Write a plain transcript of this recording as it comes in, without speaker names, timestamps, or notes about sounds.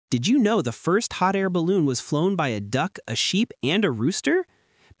Did you know the first hot air balloon was flown by a duck, a sheep, and a rooster?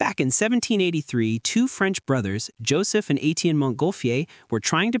 Back in 1783, two French brothers, Joseph and Etienne Montgolfier, were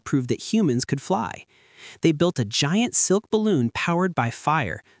trying to prove that humans could fly. They built a giant silk balloon powered by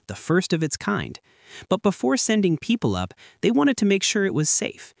fire, the first of its kind. But before sending people up, they wanted to make sure it was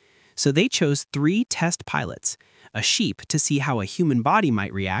safe. So they chose 3 test pilots: a sheep to see how a human body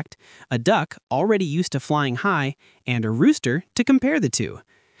might react, a duck already used to flying high, and a rooster to compare the two.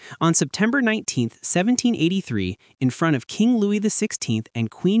 On September 19, 1783, in front of King Louis XVI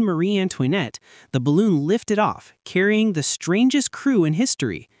and Queen Marie Antoinette, the balloon lifted off, carrying the strangest crew in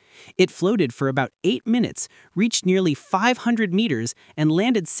history. It floated for about 8 minutes, reached nearly 500 meters, and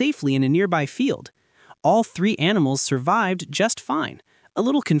landed safely in a nearby field. All 3 animals survived just fine, a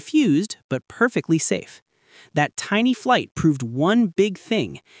little confused, but perfectly safe. That tiny flight proved one big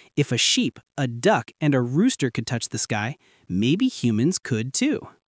thing: if a sheep, a duck, and a rooster could touch the sky, maybe humans could too.